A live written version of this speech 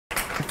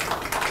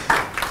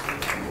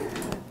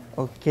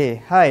Okay,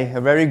 hi, a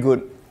very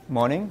good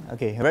morning.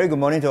 Okay, a very good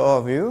morning to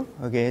all of you.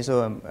 Okay,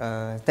 so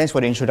thanks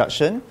for the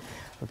introduction.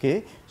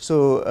 Okay,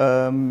 so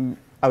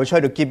I will try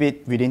to keep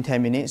it within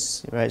 10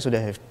 minutes, right, so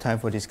that I have time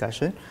for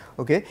discussion.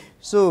 Okay,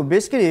 so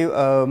basically,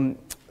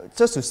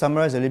 just to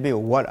summarize a little bit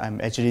of what I'm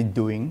actually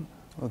doing.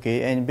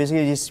 Okay, and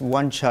basically this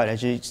one chart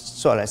actually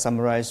sort of like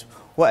summarize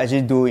what I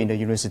actually do in the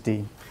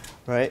university,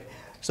 right?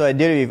 So I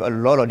deal with a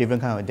lot of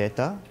different kind of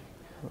data,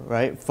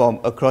 right, from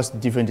across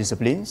different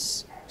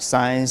disciplines,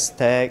 science,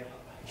 tech,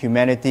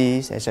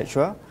 humanities,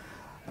 etc.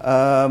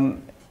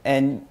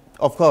 And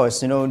of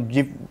course, you know,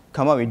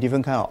 come up with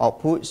different kind of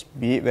outputs,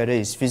 be it whether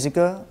it's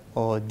physical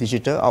or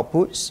digital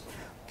outputs.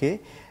 Okay,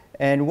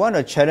 and one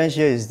of the challenge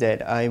here is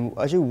that I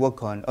actually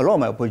work on a lot of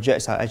my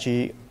projects are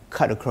actually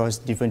cut across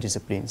different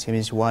disciplines. It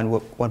means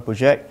one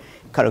project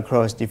cut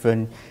across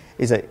different,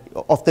 is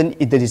often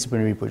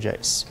interdisciplinary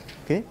projects.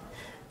 Okay,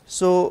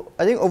 so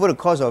I think over the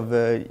course of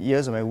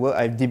years of my work,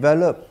 I've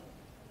developed,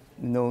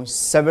 you know,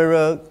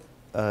 several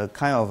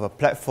kind of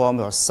platforms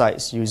or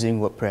sites using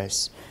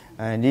WordPress,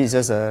 and this is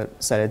just a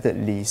selected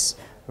list,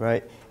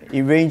 right?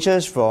 It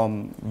ranges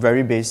from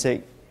very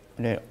basic,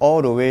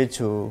 all the way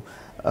to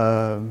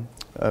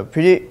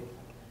pretty,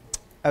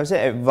 I would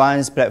say,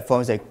 advanced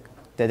platforms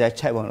that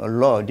tap on a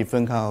lot of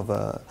different kind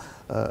of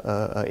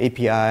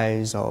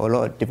APIs or a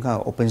lot of different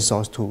kind of open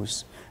source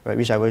tools, right?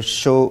 Which I will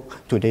show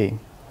today.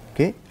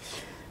 Okay,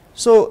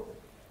 so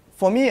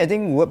for me, I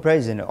think WordPress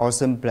is an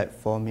awesome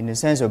platform in the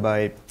sense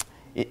whereby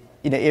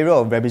in the area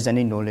of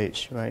representing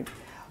knowledge, right?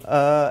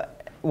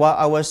 While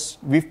I was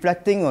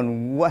reflecting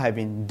on what I've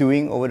been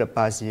doing over the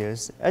past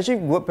years, actually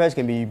WordPress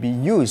can be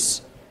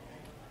used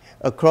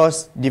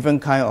across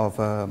different kind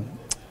of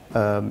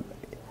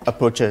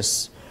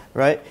approaches,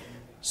 right?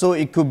 So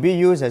it could be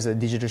used as a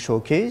digital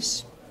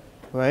showcase,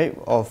 right,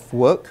 of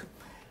work.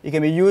 It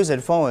can be used as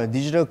a form of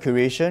digital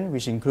curation,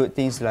 which include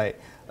things like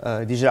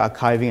digital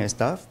archiving and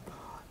stuff.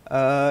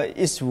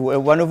 It's a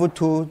wonderful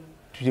tool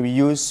to be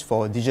used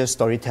for digital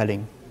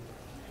storytelling.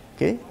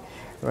 Okay,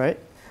 right?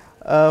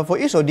 For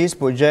each of these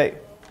projects,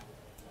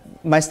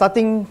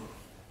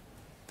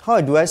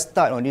 how do I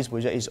start on this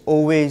project is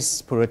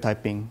always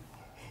prototyping.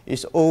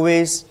 It's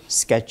always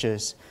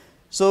sketches.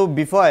 So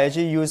before I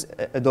actually use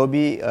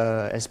Adobe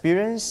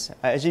Experience,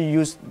 I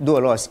actually do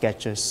a lot of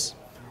sketches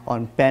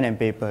on pen and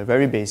paper,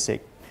 very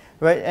basic,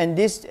 right? And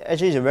this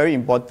actually is a very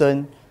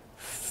important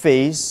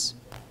phase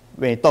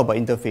when you talk about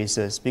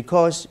interfaces,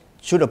 because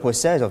through the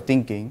process of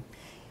thinking,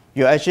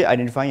 you're actually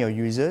identifying your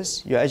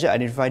users, you're actually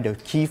identifying the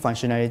key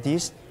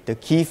functionalities, the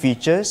key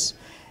features,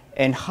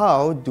 and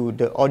how do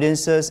the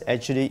audiences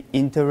actually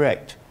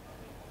interact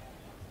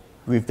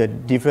with the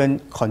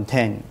different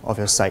content of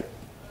your site.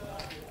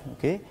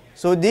 Okay?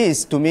 So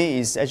this, to me,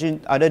 is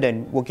actually, other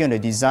than working on the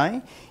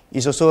design,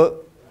 is also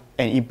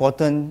an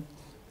important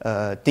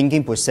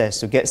thinking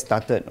process to get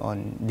started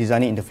on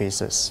designing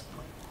interfaces.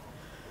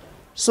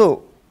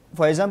 So,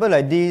 for example,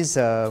 like this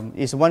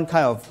is one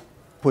kind of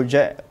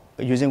project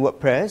using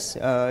WordPress.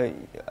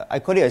 I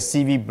call it a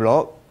CV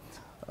blog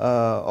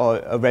or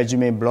a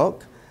resume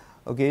blog.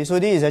 Okay, so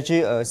this is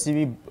actually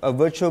a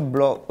virtual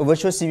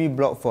CV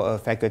blog for a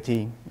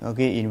faculty,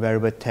 okay, in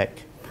wearable tech.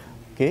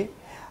 Okay,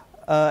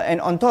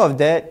 and on top of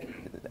that,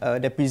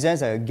 that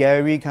presents a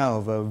gallery kind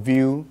of a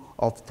view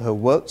of her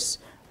works.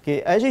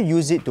 Okay, I actually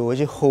use it to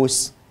actually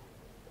host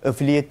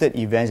affiliated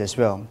events as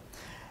well.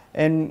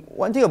 And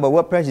one thing about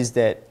WordPress is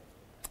that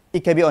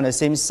it can be on the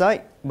same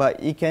site,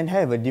 but it can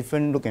have a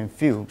different look and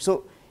feel.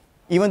 So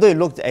even though it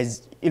looks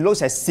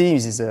as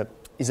seems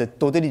it's a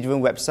totally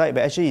different website,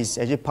 but actually it's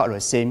actually part of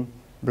the same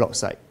blog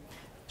site.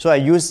 So I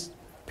use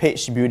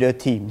page builder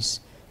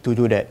themes to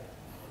do that.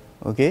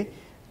 Okay,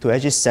 to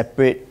actually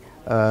separate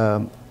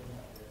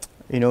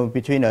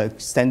between a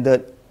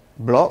standard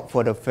blog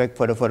for the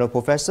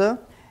professor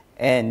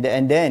and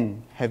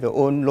then have your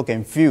own look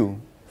and feel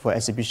for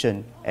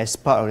exhibition as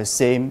part of the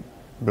same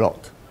blog.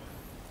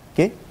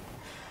 Okay.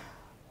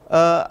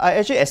 I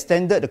actually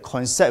extended the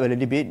concept a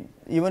little bit.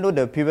 Even though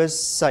the previous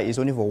site is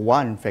only for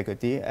one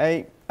faculty,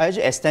 I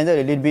actually extended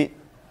a little bit.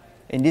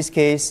 In this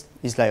case,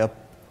 it's like a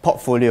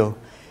portfolio.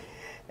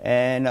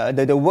 And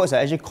the works are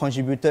actually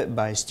contributed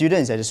by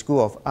students at the School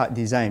of Art,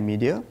 Design and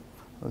Media.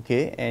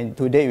 Okay, and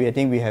today I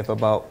think we have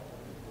about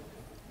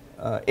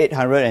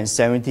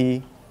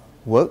 870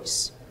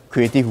 works,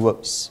 creative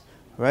works,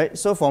 right?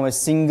 So from a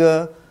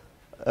single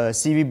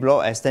CV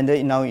blog, I extended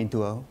it now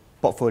into a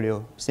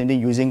portfolio, same thing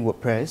using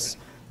WordPress.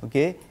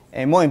 Okay,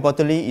 and more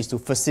importantly is to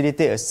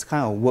facilitate a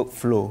kind of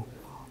workflow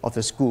of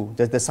the school,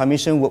 the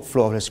submission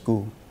workflow of the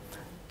school.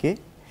 Okay,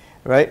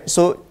 right?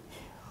 So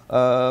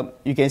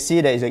you can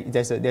see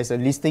that there's a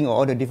listing of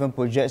all the different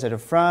projects at the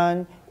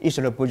front. Each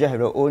of the projects have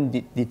their own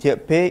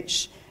detailed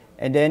page,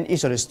 and then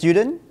each of the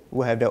students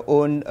will have their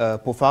own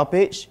profile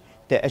page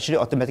that actually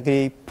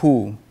automatically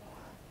pull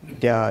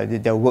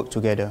their work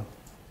together,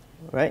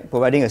 right?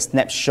 Providing a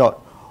snapshot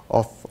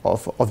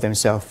of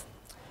themselves.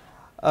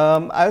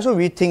 I also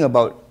rethink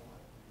about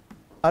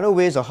other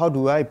ways of how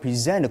do I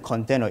present the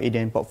content of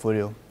ADN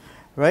portfolio,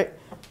 right?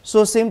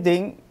 So same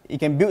thing, you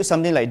can build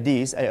something like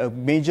this, a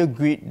major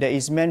grid that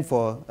is meant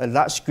for a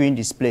large screen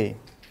display,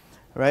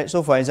 right?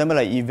 So for example,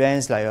 like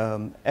events like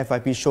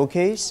FIP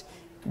showcase,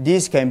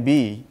 this can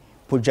be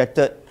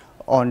projected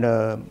on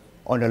a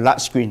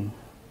large screen,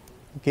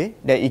 okay?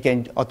 That it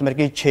can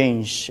automatically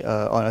change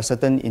on a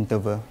certain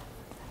interval,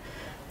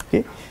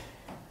 okay?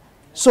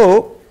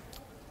 So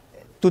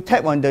to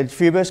tap on the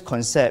previous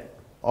concept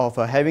of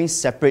having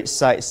separate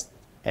sites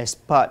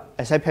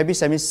having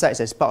separate sites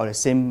as part of the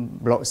same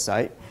blog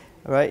site,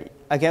 right?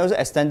 I can also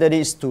extend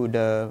this to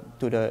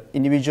the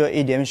individual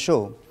ADM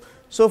show.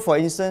 So for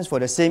instance, for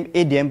the same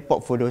ADM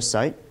portfolio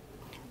site,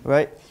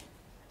 right?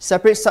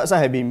 Separate sites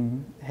have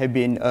been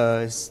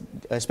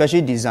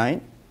specially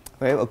designed,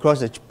 right, across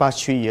the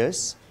past 3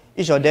 years.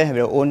 Each of them have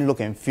their own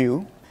look and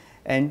feel,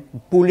 and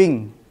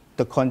pooling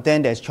the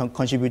content that's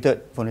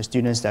contributed from the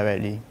students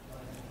directly,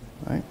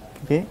 right?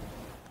 Okay.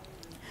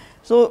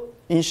 So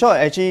in short,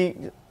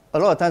 actually, a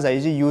lot of times I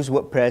usually use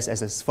WordPress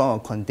as a form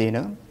of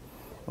container,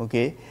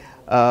 okay,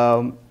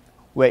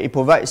 where it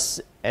provides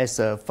as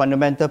a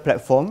fundamental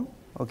platform,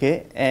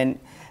 okay, and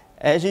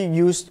I actually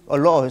use a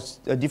lot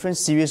of different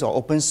series of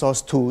open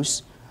source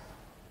tools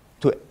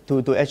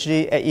to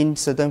actually add in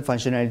certain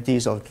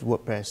functionalities of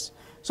WordPress.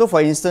 So for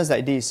instance,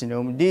 like this,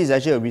 this is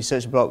actually a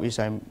research blog which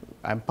I'm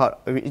part.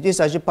 This is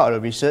actually part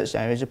of the research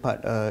I'm actually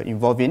part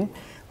involved in,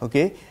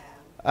 okay.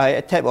 I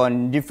tap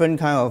on different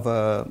kind of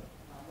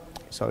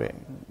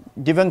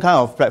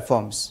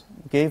platforms,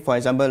 okay. For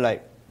example,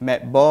 like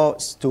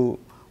Mapbox to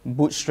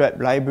Bootstrap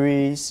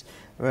libraries,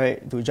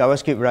 right, to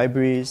JavaScript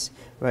libraries,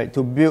 right,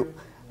 to build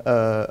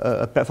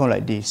a platform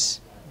like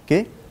this,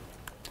 okay.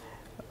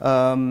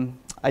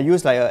 I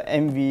use like a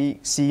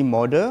MVC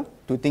model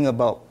to think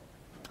about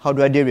how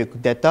do I deal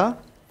with data,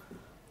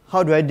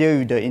 how do I deal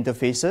with the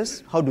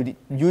interfaces, how do the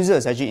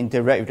users actually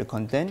interact with the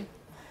content,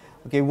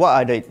 okay, what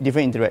are the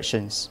different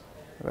interactions,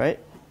 right.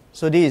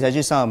 So this is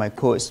actually some of my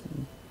codes,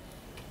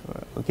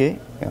 okay,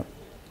 yeah.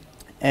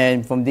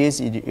 And from this,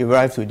 it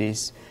arrives to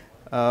this,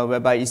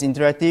 whereby it's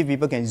interactive.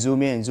 People can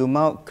zoom in and zoom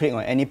out, click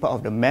on any part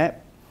of the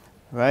map,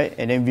 right,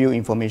 and then view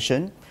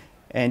information.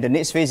 And the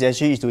next phase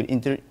actually is to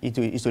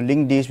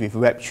link this with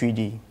Web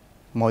 3D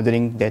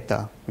modeling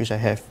data, which I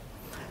have,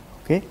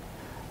 okay,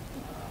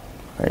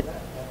 right.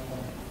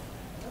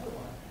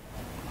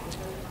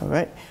 All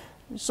right.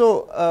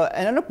 So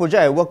another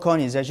project I work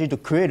on is actually to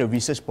create a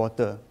research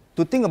portal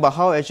to think about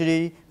how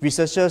actually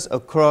researchers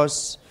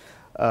across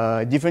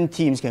different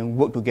teams can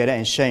work together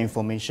and share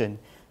information.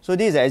 So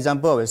this is an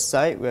example of a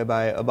site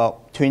whereby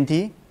about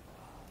 20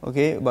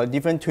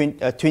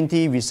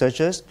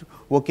 researchers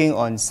working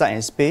on site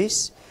and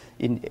space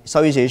in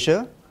Southeast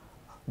Asia.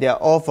 They are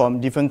all from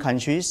different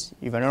countries,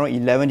 if I'm not wrong,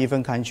 11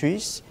 different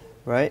countries,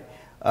 right?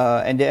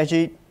 And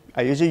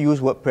I usually use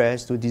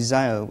WordPress to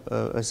design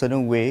a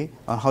certain way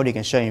on how they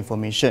can share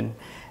information.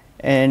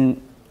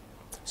 And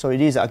so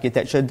this is the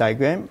architecture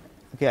diagram.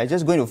 Okay, I'm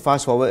just going to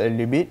fast forward a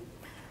little bit.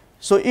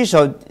 So each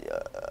of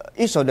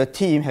the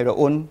team have their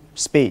own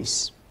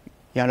space.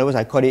 In other words,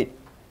 I call it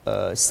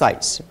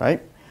sites,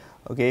 right?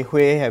 Okay,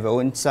 Hui have their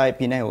own site,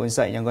 Penang have their own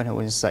site, Yangon have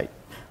their own site.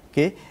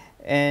 Okay,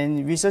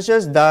 and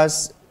researchers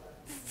does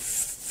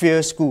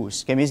field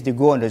schools. That means they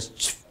go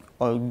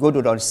go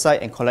to the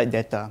site and collect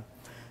data.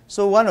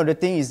 So one of the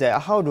things is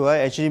that how do I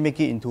actually make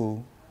it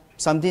into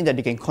something that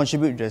they can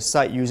contribute to the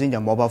site using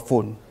their mobile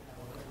phone?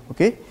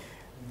 Okay,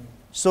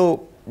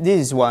 so this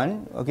is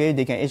one. Okay,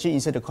 they can actually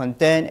insert the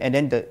content, and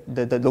then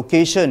the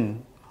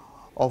location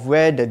of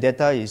where the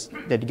data is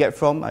that they get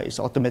from is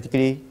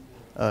automatically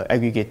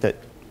aggregated,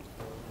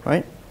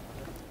 right?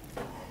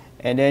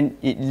 And then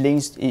it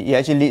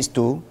actually leads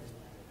to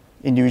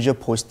individual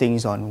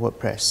postings on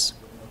WordPress,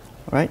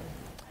 right?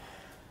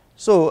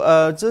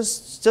 So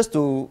just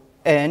to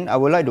end, I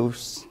would like to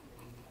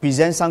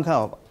present some kind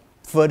of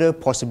further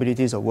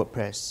possibilities of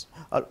WordPress.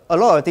 A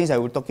lot of things that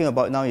we're talking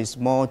about now is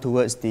more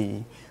towards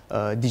the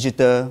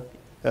digital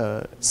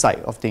side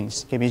of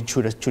things. Can be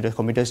through the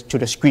computers, through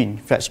the screen,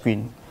 flat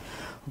screen.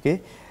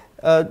 Okay.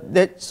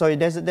 There's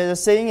a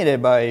saying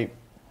that by a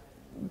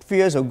few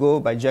years ago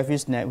by Jeffrey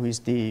Snap, who is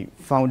the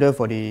founder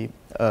for the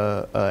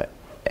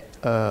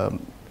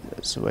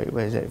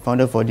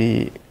founder for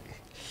the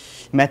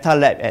Meta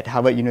Lab at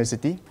Harvard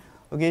University.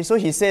 Okay, so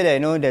he said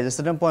that there's a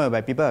certain point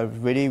where people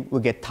will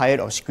get tired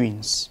of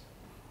screens.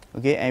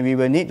 Okay, and we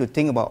will need to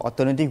think about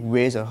alternative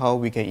ways of how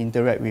we can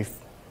interact with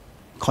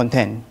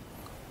content,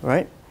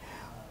 right?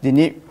 They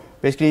need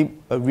basically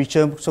a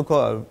richer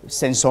so-called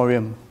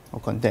sensorium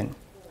of content.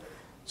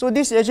 So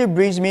this actually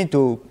brings me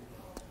to,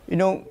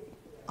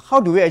 how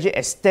do we actually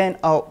extend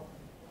out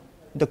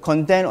the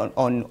content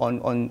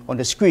on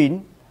the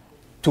screen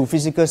to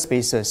physical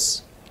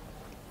spaces,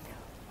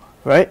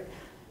 right?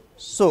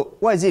 So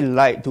what is it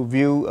like to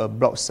view a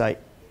blog site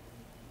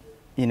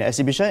in an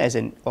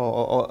exhibition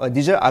or a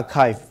digital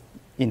archive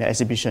in an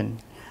exhibition,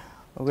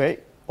 okay?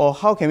 Or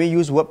how can we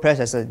use WordPress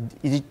as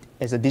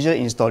a digital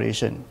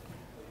installation?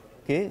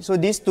 Okay, so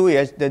these two,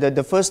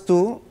 the first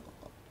two,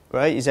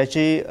 right, is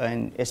actually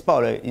as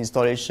part of the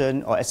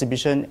installation or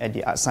exhibition at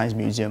the Art Science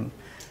Museum,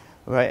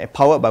 right?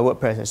 Powered by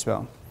WordPress as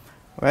well,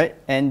 right?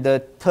 And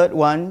the third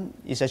one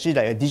is actually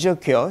like a digital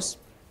kiosk.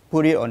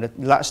 Put it on the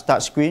large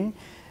touch screen.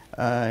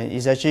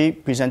 It's actually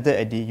presented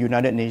at the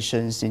United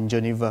Nations in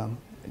Geneva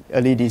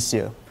early this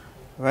year,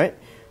 right?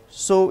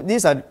 So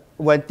these are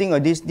one thing, or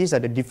these are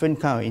the different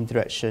kind of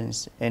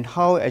interactions, and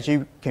how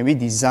actually can we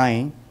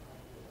design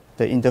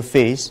the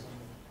interface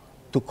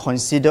to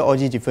consider all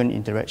these different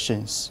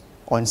interactions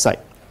on site,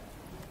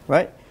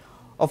 right?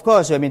 Of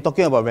course, we have been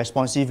talking about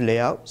responsive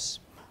layouts,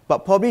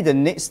 but probably the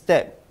next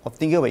step of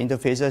thinking about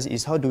interfaces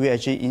is how do we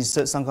actually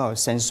insert some kind of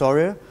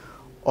sensorial,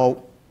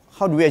 or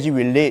how do we actually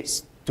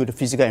relate to the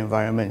physical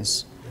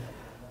environments.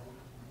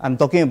 I'm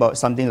talking about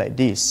something like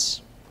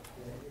this,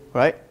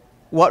 right?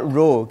 What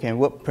role can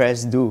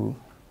WordPress do?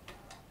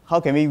 How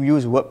can we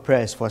use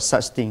WordPress for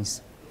such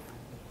things?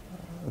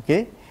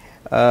 Okay,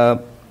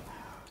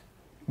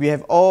 we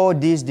have all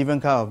these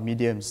different kind of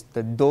mediums: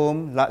 the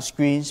dome, large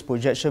screens,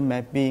 projection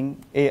mapping,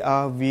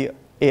 AR,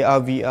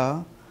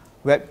 VR,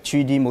 Web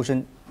 3D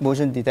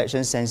motion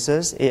detection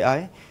sensors,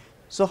 AI.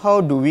 So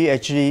how do we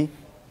actually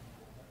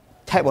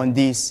tap on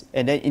this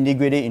and then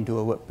integrate it into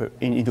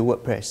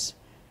WordPress?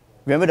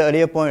 Remember the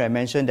earlier point I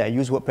mentioned that I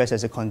use WordPress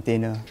as a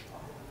container,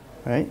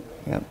 right?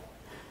 Yeah.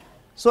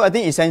 So I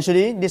think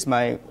essentially this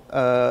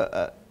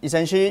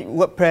essentially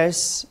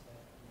WordPress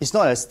is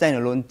not a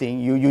standalone thing.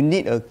 You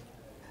need a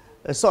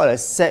sort of a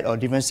set of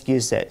different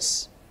skill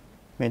sets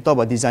when you talk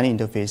about designing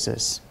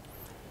interfaces,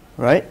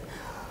 right?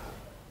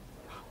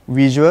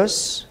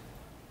 Visuals,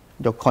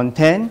 the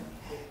content,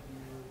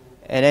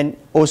 and then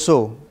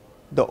also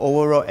the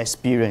overall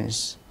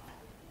experience,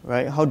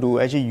 right? How do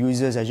actually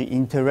users actually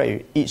interact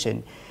with each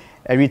and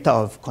every type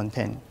of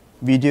content?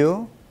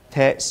 Video,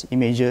 text,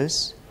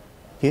 images,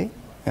 okay?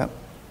 Yeah.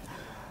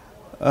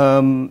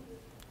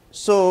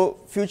 So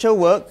future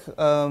work,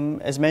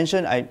 as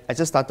mentioned, I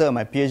just started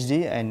my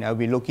PhD, and I'll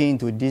be looking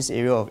into this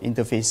area of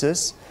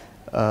interfaces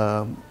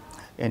and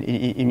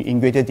in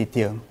greater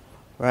detail,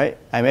 right?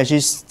 I'm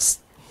actually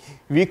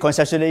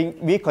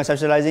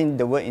reconceptualizing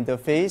the word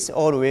interface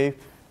all the way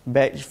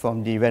back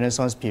from the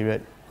Renaissance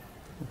period.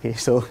 Okay,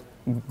 so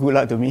good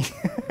luck to me.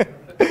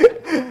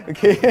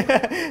 Okay,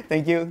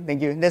 thank you.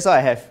 That's all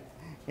I have.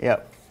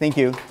 Yeah, thank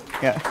you.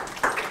 Yeah.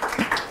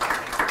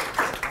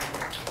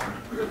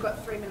 We've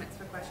got 3 minutes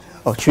for questions.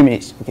 Oh, 3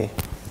 minutes. Okay.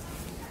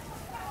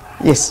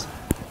 Yes.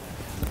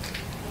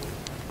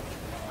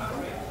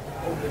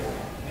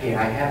 Okay,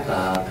 I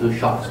have two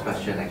short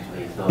questions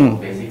actually. So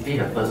basically,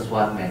 the first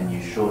one, when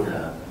you show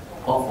the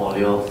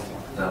portfolios,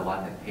 the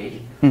one that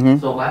page.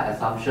 So my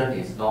assumption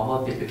is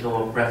normal, typical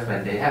WordPress,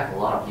 when they have a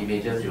lot of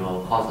images, it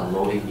will cause a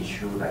loading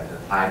issue, like the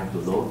time to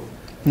load.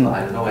 So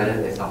I don't know whether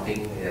there's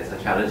a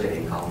challenge that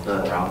you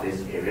encounter around this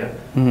area,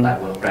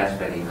 like WordPress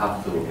when it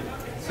comes to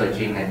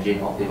searching engine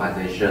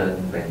optimization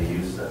when they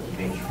use the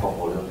image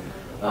portfolio.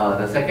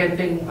 The second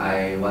thing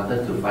I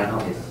wanted to find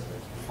out is,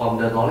 from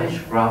the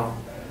knowledge graph,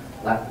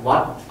 like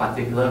what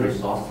particular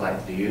resource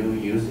like do you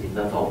use in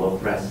terms of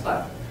WordPress,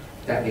 like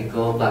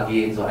technical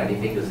plugins or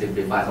anything to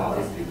simplify some of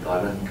this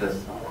deployment?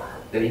 Because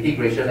the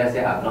integration, let's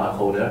say I'm not a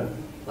coder,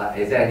 like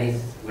is there any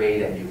way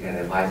that you can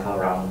advise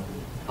around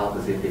how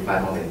to simplify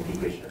some of the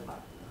integration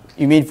part?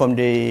 You mean from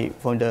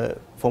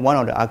one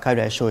of the archive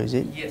that I showed, is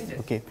it? Yes.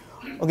 Okay.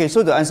 Okay,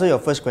 so to answer your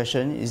first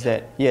question is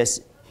that,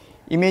 yes,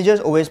 images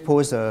always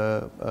pose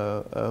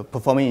a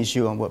performance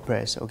issue on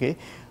WordPress, okay?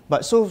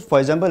 But so, for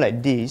example,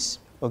 like this,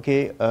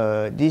 okay,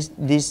 this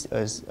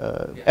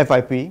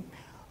FIP,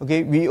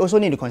 okay, we also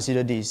need to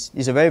consider this.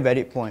 It's a very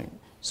valid point.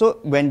 So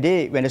when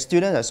the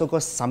students are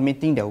so-called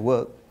submitting their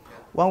work,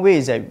 one way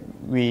is that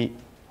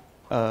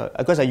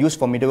because I use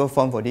formidable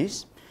font for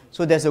this,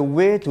 so there's a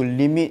way to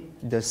limit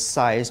the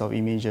size of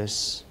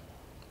images,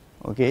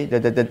 okay?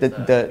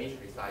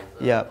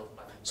 Yeah.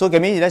 So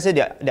can mean, let's say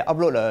they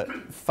upload a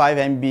 5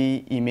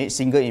 MB image,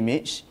 single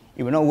image,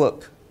 it will not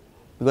work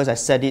because I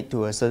set it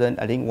to a certain,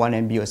 I think 1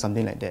 MB or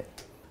something like that.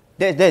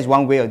 That is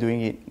one way of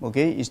doing it,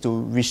 okay? Is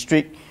to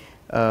restrict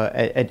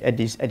at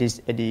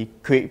the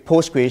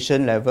post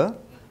creation level,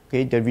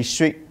 okay? They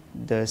restrict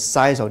the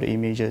size of the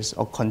images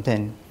or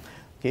content,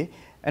 okay?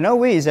 Another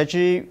way is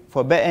actually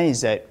for backend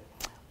is that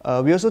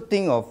we also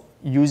think of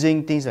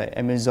using things like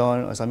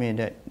Amazon or something like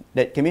that.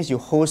 That can mean you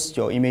host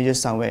your images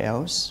somewhere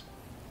else,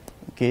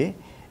 okay?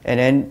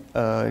 And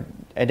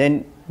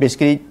then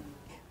basically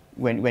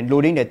when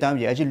loading that time,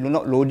 you're actually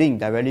not loading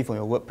directly from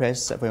your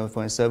WordPress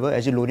from a server,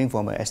 actually loading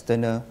from an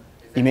external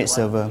image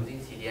server.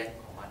 CDN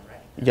command,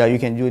 right? Yeah, you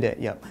can do that.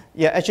 Yeah.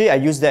 Yeah. Actually, I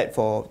use that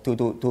to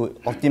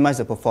optimize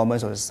the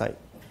performance of the site.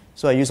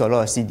 So I use a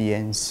lot of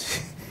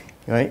CDNs,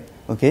 right?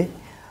 Okay.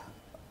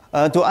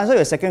 To answer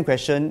your second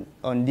question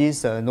on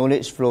this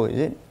knowledge flow, is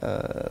it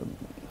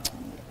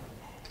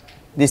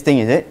this thing?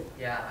 Is it?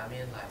 Yeah, I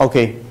mean like.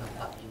 Okay.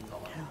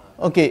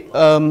 Okay.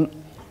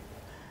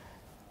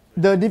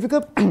 The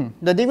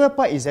difficult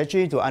part is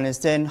actually to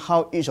understand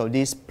how each of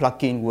these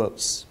plugins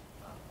works.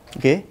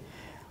 Okay.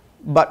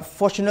 But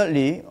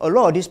fortunately, a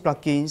lot of these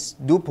plugins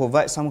do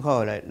provide some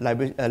kind of like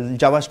library,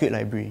 JavaScript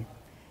library.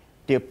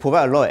 they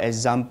provide a lot of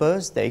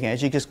examples that you can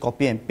actually just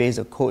copy and paste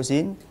the codes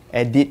in,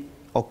 edit,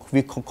 or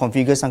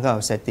configure some kind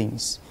of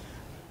settings.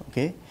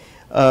 Okay.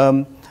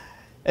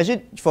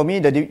 Actually, for me,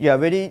 the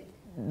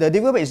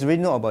developer is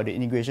really not about the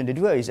integration. The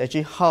developer is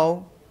actually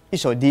how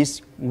each of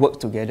these work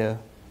together,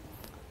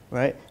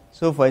 right?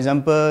 So, for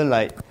example,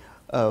 like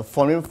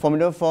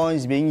formula form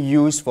is being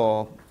used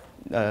for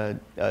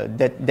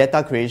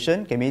data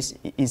creation, can mean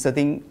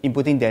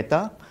inputting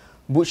data.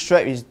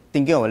 Bootstrap is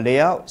thinking of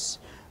layouts,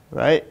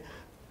 right?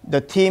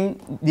 The team,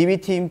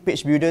 DB team,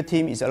 page builder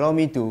team is allowing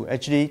me to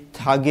actually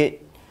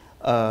target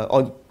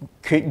or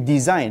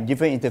design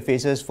different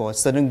interfaces for a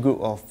certain group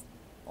of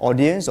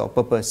audience or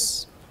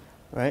purpose,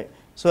 right?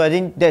 So I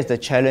think that's the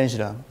challenge,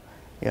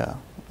 yeah.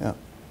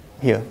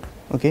 Here,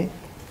 okay.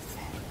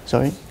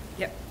 Sorry.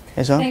 Yep.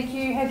 Yes, sir? Thank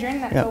you,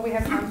 Hedren. That's all we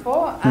have time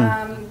for.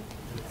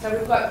 So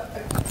we've got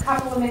a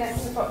couple of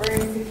minutes to spot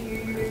rooms if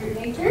you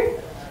need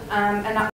to. And